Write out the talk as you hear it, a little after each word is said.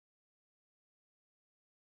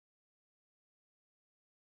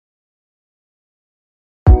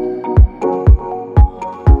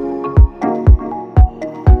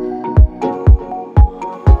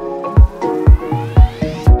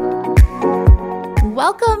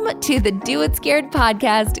Welcome to the Do It Scared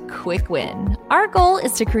podcast, Quick Win. Our goal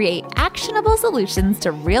is to create actionable solutions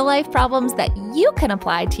to real life problems that you can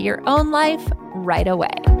apply to your own life right away.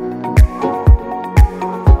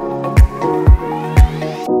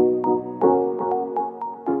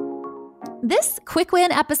 This Quick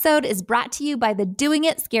Win episode is brought to you by the Doing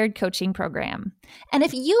It Scared coaching program. And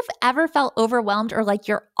if you've ever felt overwhelmed or like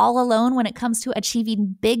you're all alone when it comes to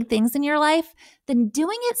achieving big things in your life, then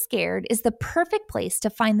Doing It Scared is the perfect place to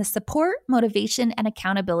find the support, motivation, and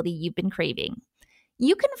accountability you've been craving.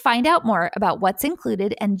 You can find out more about what's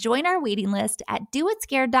included and join our waiting list at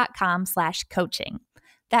doitscared.com/coaching.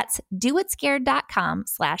 That's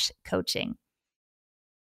doitscared.com/coaching.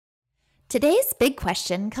 Today's big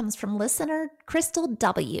question comes from listener Crystal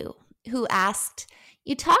W., who asked,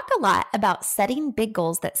 "You talk a lot about setting big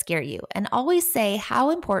goals that scare you and always say how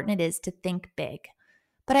important it is to think big.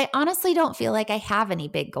 But I honestly don't feel like I have any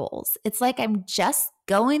big goals. It's like I'm just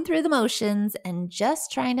going through the motions and just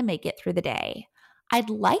trying to make it through the day. I'd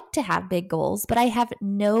like to have big goals, but I have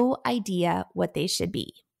no idea what they should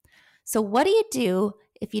be. So what do you do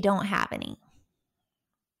if you don't have any?"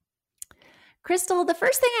 Crystal, the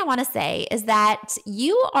first thing I want to say is that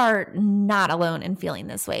you are not alone in feeling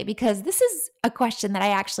this way, because this is a question that I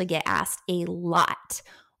actually get asked a lot.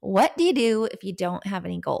 What do you do if you don't have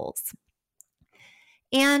any goals?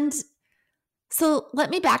 And so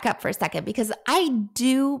let me back up for a second, because I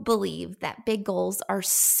do believe that big goals are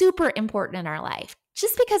super important in our life,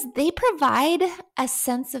 just because they provide a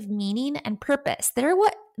sense of meaning and purpose. They're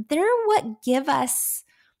what give us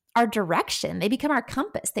our direction. They become our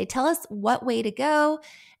compass. They tell us what way to go,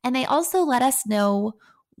 and they also let us know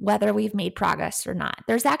whether we've made progress or not.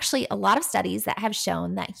 There's actually a lot of studies that have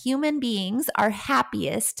shown that human beings are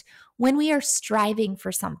happiest when we are striving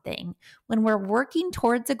for something, when we're working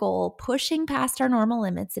towards a goal, pushing past our normal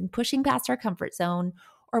limits and pushing past our comfort zone,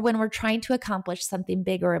 or when we're trying to accomplish something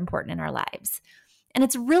big or important in our lives. And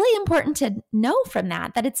it's really important to know from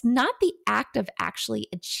that it's not the act of actually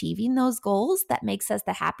achieving those goals that makes us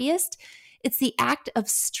the happiest. It's the act of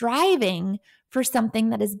striving for something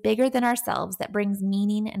that is bigger than ourselves, that brings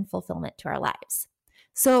meaning and fulfillment to our lives.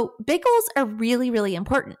 So big goals are really, really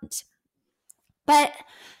important. But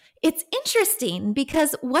it's interesting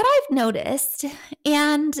because what I've noticed,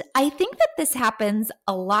 and I think that this happens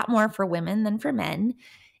a lot more for women than for men,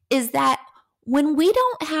 is that when we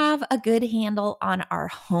don't have a good handle on our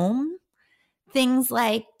home, things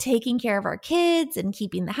like taking care of our kids and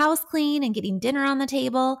keeping the house clean and getting dinner on the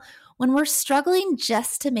table, when we're struggling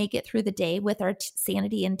just to make it through the day with our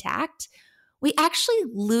sanity intact, we actually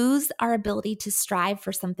lose our ability to strive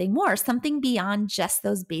for something more, something beyond just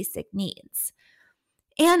those basic needs.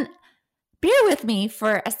 And bear with me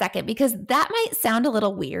for a second, because that might sound a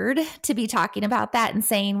little weird to be talking about that and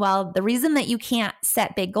saying, well, the reason that you can't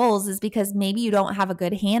set big goals is because maybe you don't have a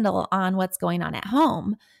good handle on what's going on at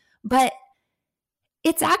home. But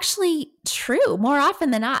it's actually true more often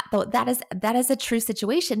than not, though that is a true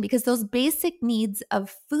situation, because those basic needs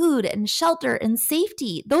of food and shelter and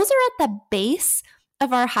safety, those are at the base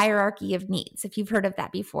of our hierarchy of needs. If you've heard of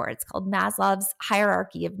that before, it's called Maslow's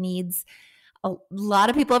hierarchy of needs. A lot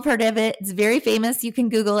of people have heard of it. It's very famous. You can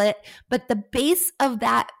Google it. But the base of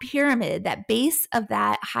that pyramid, that base of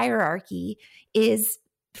that hierarchy, is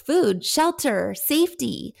food, shelter,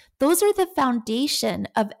 safety. Those are the foundation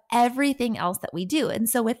of everything else that we do. And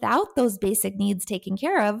so without those basic needs taken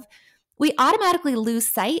care of, we automatically lose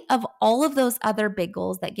sight of all of those other big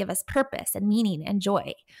goals that give us purpose and meaning and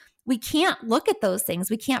joy. We can't look at those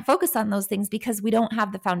things. We can't focus on those things because we don't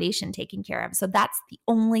have the foundation taken care of. So that's the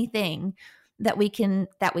only thing that we can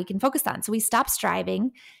focus on. So we stop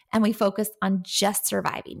striving and we focus on just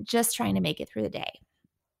surviving, just trying to make it through the day.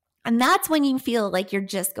 And that's when you feel like you're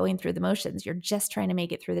just going through the motions. You're just trying to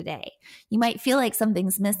make it through the day. You might feel like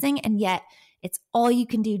something's missing, and yet it's all you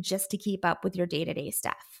can do just to keep up with your day-to-day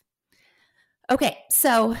stuff. Okay,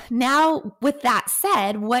 so now with that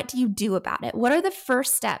said, what do you do about it? What are the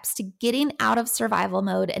first steps to getting out of survival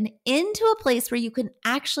mode and into a place where you can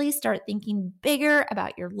actually start thinking bigger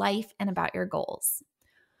about your life and about your goals?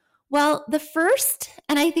 Well, the first,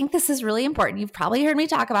 and I think this is really important, you've probably heard me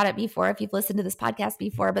talk about it before if you've listened to this podcast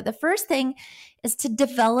before, but the first thing is to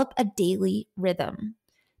develop a daily rhythm.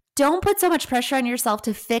 Don't put so much pressure on yourself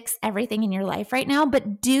to fix everything in your life right now,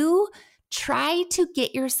 but do try to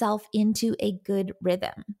get yourself into a good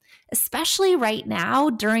rhythm, especially right now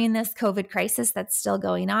during this COVID crisis that's still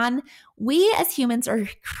going on. We as humans are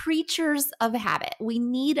creatures of habit. We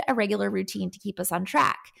need a regular routine to keep us on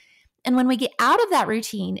track. And when we get out of that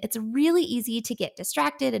routine, it's really easy to get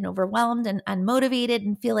distracted and overwhelmed and unmotivated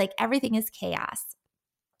and feel like everything is chaos.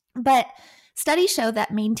 But Studies show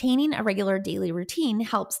that maintaining a regular daily routine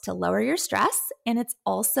helps to lower your stress, and it's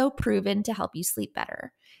also proven to help you sleep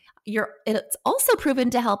better. It's also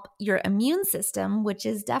proven to help your immune system, which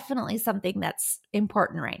is definitely something that's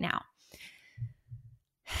important right now.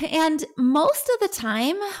 And most of the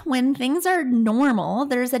time, when things are normal,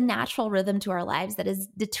 there's a natural rhythm to our lives that is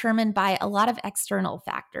determined by a lot of external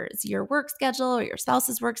factors, your work schedule or your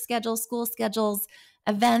spouse's work schedule, school schedules,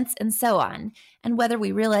 events, and so on. And whether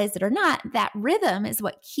we realize it or not, that rhythm is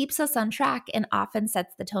what keeps us on track and often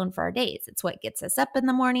sets the tone for our days. It's what gets us up in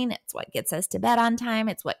the morning. It's what gets us to bed on time.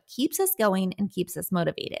 It's what keeps us going and keeps us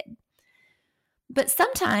motivated. But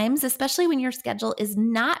sometimes, especially when your schedule is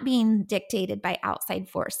not being dictated by outside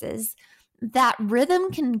forces, that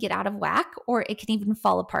rhythm can get out of whack or it can even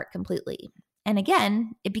fall apart completely. And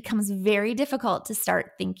again, it becomes very difficult to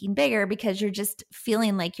start thinking bigger because you're just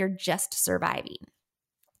feeling like you're just surviving.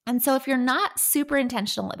 And so if you're not super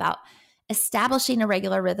intentional about establishing a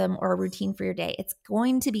regular rhythm or a routine for your day, it's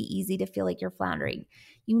going to be easy to feel like you're floundering.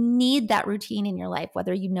 You need that routine in your life,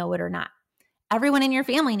 whether you know it or not. Everyone in your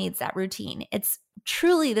family needs that routine. It's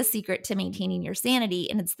truly the secret to maintaining your sanity,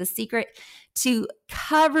 and it's the secret to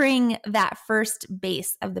covering that first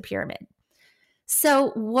base of the pyramid.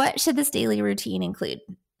 So what should this daily routine include?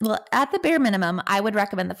 Well, at the bare minimum, I would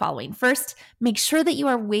recommend the following. First, make sure that you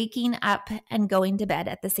are waking up and going to bed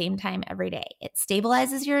at the same time every day. It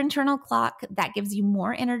stabilizes your internal clock. That gives you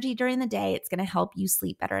more energy during the day. It's going to help you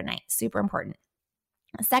sleep better at night. Super important.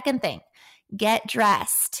 Second thing, get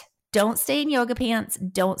dressed. Don't stay in yoga pants.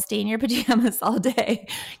 Don't stay in your pajamas all day.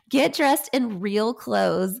 Get dressed in real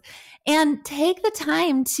clothes and take the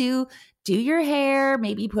time to do your hair,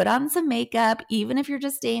 maybe put on some makeup, even if you're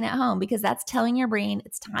just staying at home, because that's telling your brain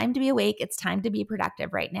it's time to be awake. It's time to be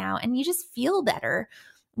productive right now. And you just feel better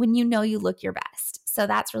when you know you look your best. So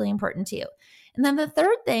that's really important too. And then the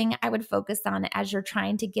third thing I would focus on as you're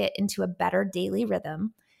trying to get into a better daily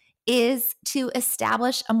rhythm is to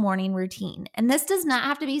establish a morning routine. And this does not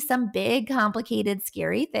have to be some big, complicated,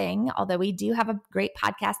 scary thing, although we do have a great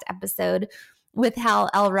podcast episode with Hal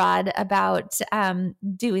Elrod about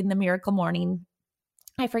doing the miracle morning.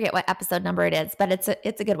 I forget what episode number it is, but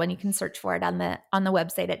it's a good one. You can search for it on the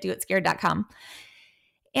website at doitscared.com.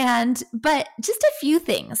 But just a few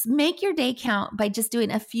things. Make your day count by just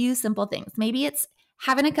doing a few simple things. Maybe it's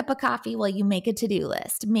having a cup of coffee while you make a to-do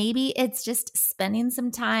list. Maybe it's just spending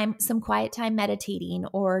some quiet time meditating,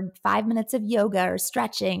 or 5 minutes of yoga or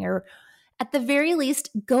stretching, or at the very least,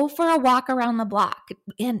 go for a walk around the block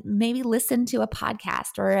and maybe listen to a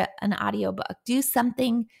podcast or an audiobook. Do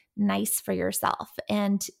something nice for yourself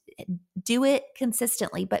and do it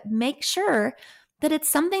consistently, but make sure that it's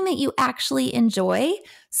something that you actually enjoy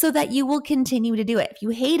so that you will continue to do it. If you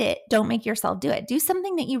hate it, don't make yourself do it. Do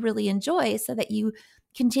something that you really enjoy so that you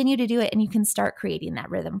continue to do it and you can start creating that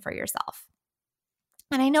rhythm for yourself.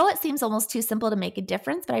 And I know it seems almost too simple to make a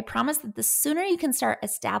difference, but I promise that the sooner you can start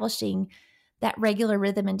establishing that regular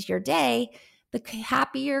rhythm into your day, the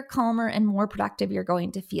happier, calmer, and more productive you're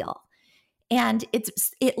going to feel. And it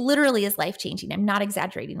literally is life-changing. I'm not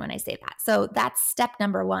exaggerating when I say that. So that's step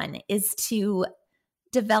number one, is to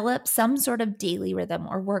develop some sort of daily rhythm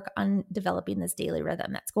or work on developing this daily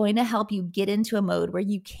rhythm that's going to help you get into a mode where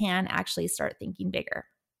you can actually start thinking bigger.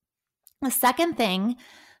 The second thing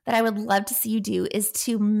that I would love to see you do is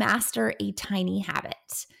to master a tiny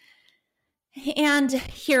habit. And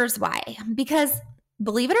here's why. Because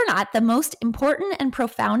believe it or not, the most important and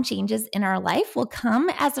profound changes in our life will come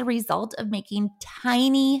as a result of making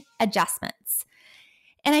tiny adjustments.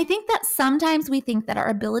 And I think that sometimes we think that our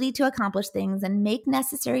ability to accomplish things and make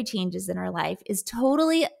necessary changes in our life is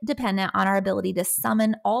totally dependent on our ability to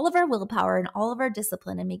summon all of our willpower and all of our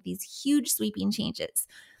discipline and make these huge sweeping changes.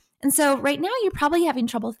 And so right now you're probably having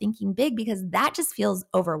trouble thinking big because that just feels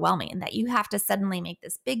overwhelming, that you have to suddenly make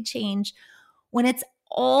this big change when it's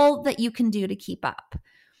all that you can do to keep up.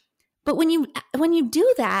 But when you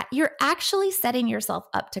do that, you're actually setting yourself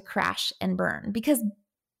up to crash and burn, because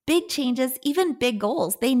big changes, even big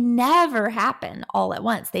goals, they never happen all at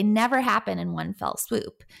once. They never happen in one fell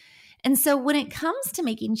swoop. And so when it comes to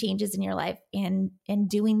making changes in your life and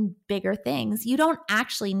doing bigger things, you don't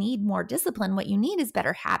actually need more discipline. What you need is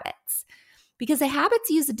better habits, because the habits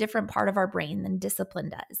use a different part of our brain than discipline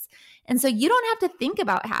does. And so you don't have to think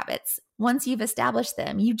about habits once you've established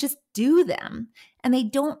them. You just do them, and they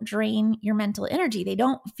don't drain your mental energy. They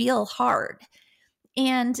don't feel hard.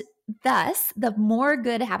 And thus, the more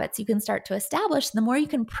good habits you can start to establish, the more you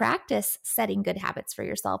can practice setting good habits for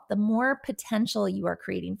yourself, the more potential you are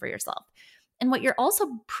creating for yourself. And what you're also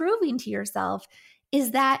proving to yourself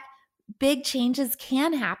is that big changes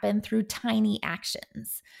can happen through tiny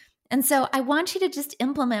actions. And so I want you to just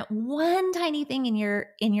implement one tiny thing in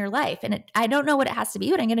your life. And I don't know what it has to be,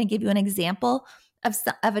 but I'm going to give you an example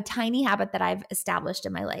of a tiny habit that I've established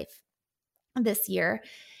in my life this year.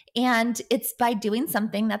 And it's by doing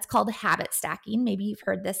something that's called habit stacking. Maybe you've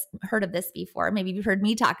heard of this before. Maybe you've heard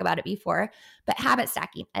me talk about it before, but habit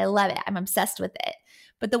stacking, I love it. I'm obsessed with it.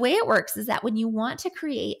 But the way it works is that when you want to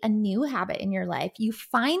create a new habit in your life, you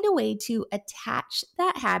find a way to attach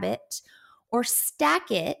that habit or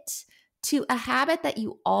stack it to a habit that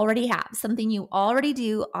you already have, something you already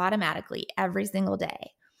do automatically every single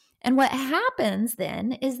day. And what happens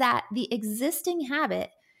then is that the existing habit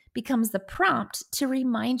becomes the prompt to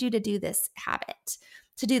remind you to do this habit,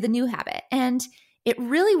 to do the new habit. And it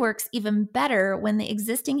really works even better when the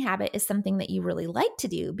existing habit is something that you really like to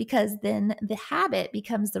do, because then the habit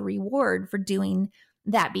becomes the reward for doing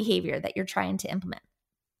that behavior that you're trying to implement.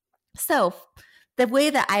 So the way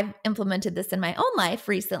that I've implemented this in my own life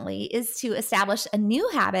recently is to establish a new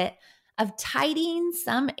habit of tidying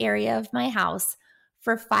some area of my house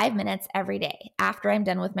for 5 minutes every day after I'm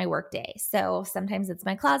done with my work day. So sometimes it's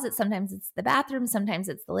my closet, sometimes it's the bathroom, sometimes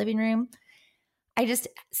it's the living room. I just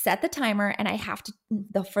set the timer and I have to,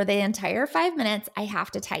 for the entire 5 minutes, I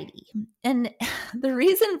have to tidy. And the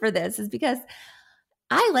reason for this is because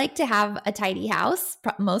I like to have a tidy house.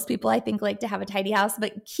 Most people, I think, like to have a tidy house,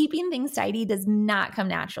 but keeping things tidy does not come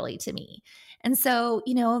naturally to me. And so,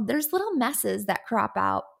 there's little messes that crop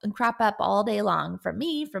up all day long from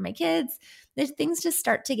me, from my kids. Things just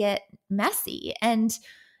start to get messy. And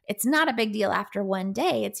it's not a big deal after one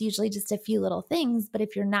day. It's usually just a few little things. But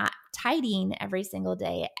if you're not tidying every single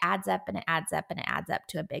day, it adds up and it adds up and it adds up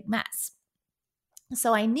to a big mess.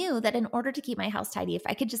 So I knew that in order to keep my house tidy, if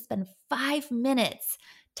I could just spend 5 minutes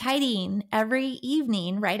tidying every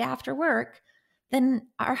evening right after work, then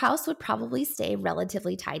our house would probably stay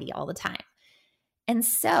relatively tidy all the time. And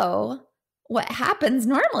so what happens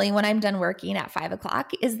normally when I'm done working at 5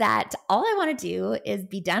 o'clock is that all I want to do is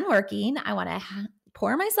be done working. I want to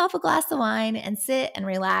pour myself a glass of wine and sit and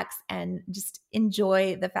relax and just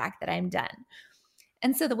enjoy the fact that I'm done.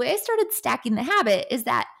 And so the way I started stacking the habit is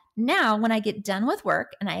that now when I get done with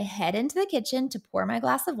work and I head into the kitchen to pour my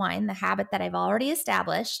glass of wine, the habit that I've already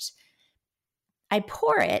established, I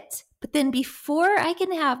pour it, but then before I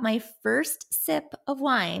can have my first sip of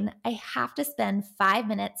wine, I have to spend 5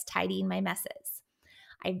 minutes tidying my messes.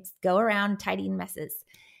 I go around tidying messes.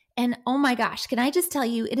 And oh my gosh, can I just tell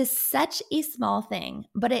you, it is such a small thing,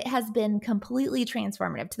 but it has been completely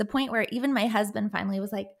transformative to the point where even my husband finally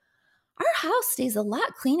was like, our house stays a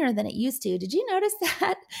lot cleaner than it used to. Did you notice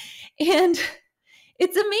that? And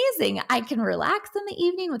it's amazing. I can relax in the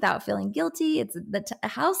evening without feeling guilty. The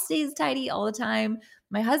house stays tidy all the time.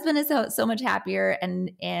 My husband is so much happier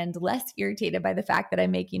and less irritated by the fact that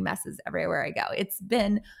I'm making messes everywhere I go. It's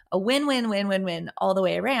been a win-win-win-win-win all the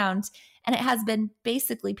way around, and it has been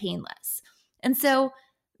basically painless. And so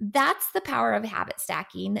that's the power of habit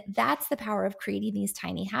stacking. That's the power of creating these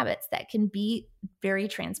tiny habits that can be very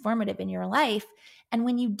transformative in your life. And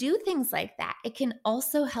when you do things like that, it can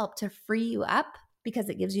also help to free you up because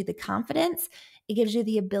it gives you the confidence, it gives you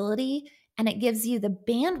the ability, and it gives you the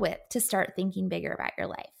bandwidth to start thinking bigger about your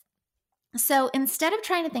life. So instead of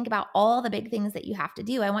trying to think about all the big things that you have to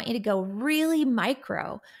do, I want you to go really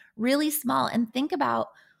micro, really small, and think about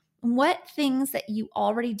what things that you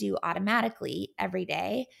already do automatically every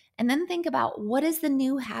day, and then think about what is the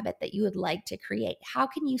new habit that you would like to create. How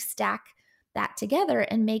can you stack that together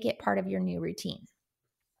and make it part of your new routine?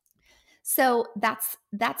 So that's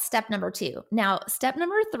step number 2. Now, step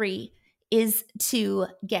number 3 is to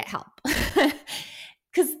get help.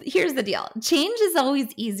 Because here's the deal. Change is always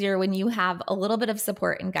easier when you have a little bit of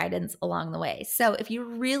support and guidance along the way. So if you're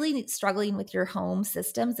really struggling with your home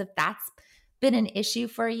systems, if that's been an issue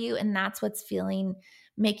for you and that's what's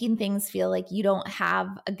making things feel like you don't have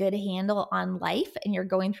a good handle on life and you're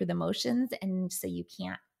going through the motions and so you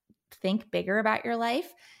can't think bigger about your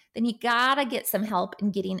life, then you gotta get some help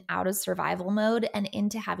in getting out of survival mode and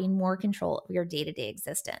into having more control of your day-to-day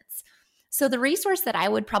existence. So the resource that I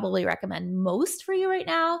would probably recommend most for you right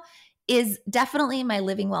now is definitely my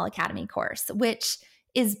Living Well Academy course, which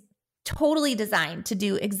is totally designed to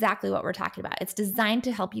do exactly what we're talking about. It's designed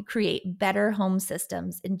to help you create better home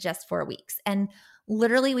systems in just 4 weeks. And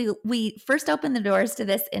literally, we first opened the doors to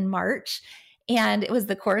this in March, and it was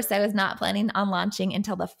the course I was not planning on launching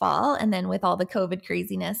until the fall. And then with all the COVID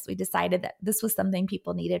craziness, we decided that this was something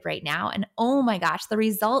people needed right now. And oh my gosh, the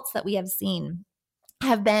results that we have seen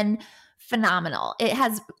have been phenomenal. It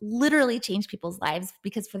has literally changed people's lives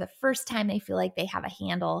because for the first time, they feel like they have a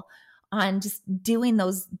handle on just doing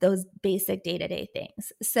those basic day-to-day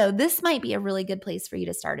things. So this might be a really good place for you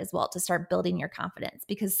to start as well, to start building your confidence,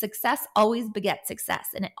 because success always begets success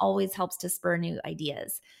and it always helps to spur new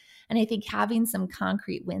ideas. And I think having some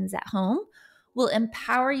concrete wins at home will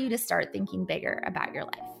empower you to start thinking bigger about your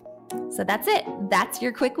life. So that's it. That's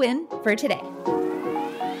your quick win for today.